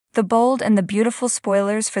The Bold and the Beautiful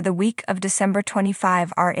spoilers for the week of December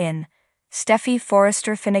 25 are in. Steffy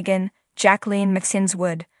Forrester Finnegan, Jacqueline McSins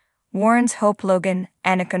Wood, Warren's Hope Logan,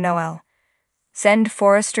 Annika Noel. Zende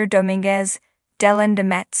Forrester Dominguez, Dylan de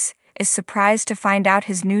Metz, is surprised to find out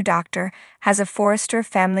his new doctor has a Forrester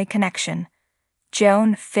family connection.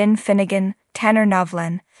 Joan Finn Finnegan, Tanner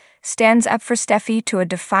Novlin, stands up for Steffy to a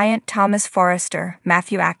defiant Thomas Forrester,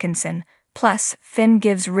 Matthew Atkinson. Plus, Finn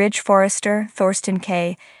gives Ridge Forrester, Thorsten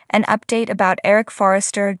K., an update about Eric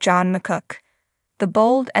Forrester, John McCook. The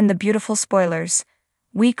Bold and the Beautiful spoilers.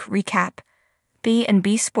 Week recap.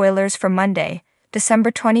 B&B spoilers for Monday,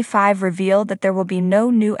 December 25 reveal that there will be no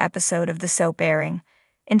new episode of the soap airing.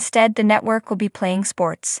 Instead, the network will be playing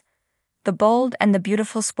sports. The Bold and the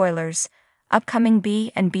Beautiful spoilers. Upcoming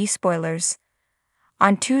B&B spoilers.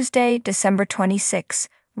 On Tuesday, December 26,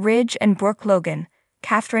 Ridge and Brooke Logan,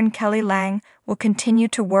 Catherine Kelly Lang, will continue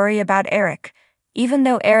to worry about Eric. Even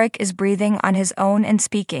though Eric is breathing on his own and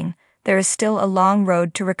speaking, there is still a long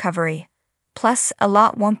road to recovery. Plus, a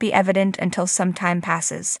lot won't be evident until some time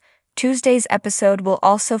passes. Tuesday's episode will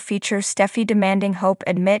also feature Steffy demanding Hope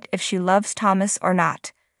admit if she loves Thomas or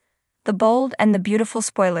not. The Bold and the Beautiful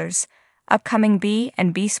spoilers. Upcoming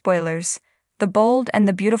B&B spoilers. The Bold and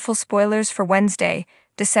the Beautiful spoilers for Wednesday,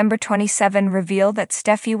 December 27 reveal that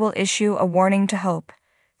Steffy will issue a warning to Hope.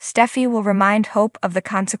 Steffy will remind Hope of the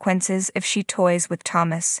consequences if she toys with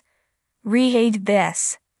Thomas. Read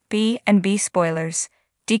this. B&B spoilers.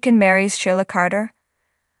 Deacon marries Sheila Carter?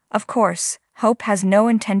 Of course, Hope has no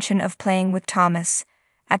intention of playing with Thomas.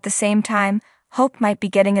 At the same time, Hope might be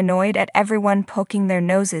getting annoyed at everyone poking their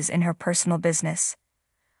noses in her personal business.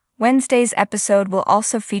 Wednesday's episode will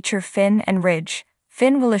also feature Finn and Ridge.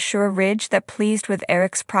 Finn will assure Ridge that pleased with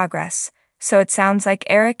Eric's progress, so it sounds like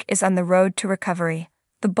Eric is on the road to recovery.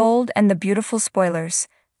 The Bold and the Beautiful spoilers.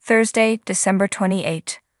 Thursday, December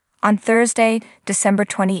 28. On Thursday, December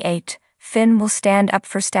 28, Finn will stand up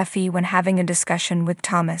for Steffy when having a discussion with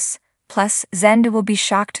Thomas. Plus, Zende will be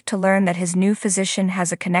shocked to learn that his new physician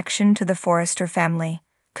has a connection to the Forrester family.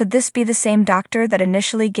 Could this be the same doctor that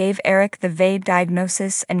initially gave Eric the vague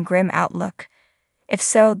diagnosis and grim outlook? If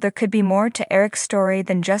so, there could be more to Eric's story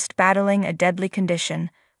than just battling a deadly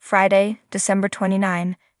condition. Friday, December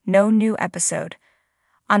 29, no new episode.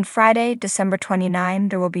 On Friday, December 29,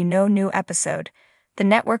 there will be no new episode. The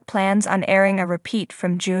network plans on airing a repeat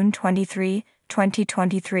from June 23,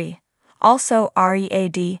 2023. Also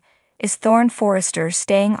READ, is Thorne Forrester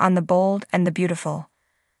staying on The Bold and the Beautiful?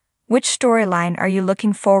 Which storyline are you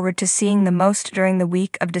looking forward to seeing the most during the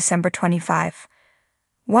week of December 25?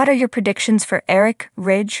 What are your predictions for Eric,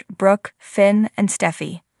 Ridge, Brooke, Finn, and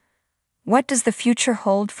Steffy? What does the future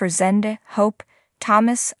hold for Zende, Hope,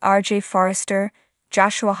 Thomas, RJ Forrester,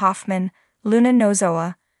 Joshua Hoffman, Luna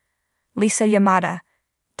Nozoa, Lisa Yamada,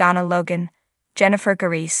 Donna Logan, Jennifer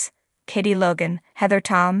Garise, Katie Logan, Heather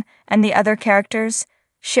Tom, and the other characters?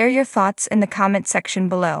 Share your thoughts in the comment section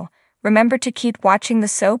below. Remember to keep watching the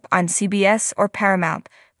soap on CBS or Paramount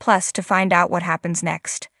Plus to find out what happens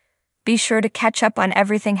next. Be sure to catch up on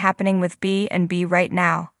everything happening with B&B right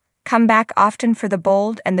now. Come back often for The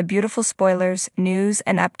Bold and the Beautiful spoilers, news,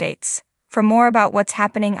 and updates. For more about what's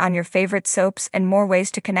happening on your favorite soaps and more ways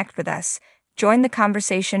to connect with us, join the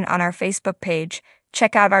conversation on our Facebook page,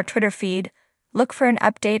 check out our Twitter feed, look for an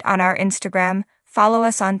update on our Instagram, follow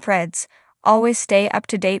us on Threads, always stay up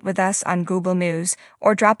to date with us on Google News,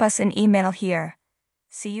 or drop us an email here.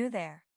 See you there.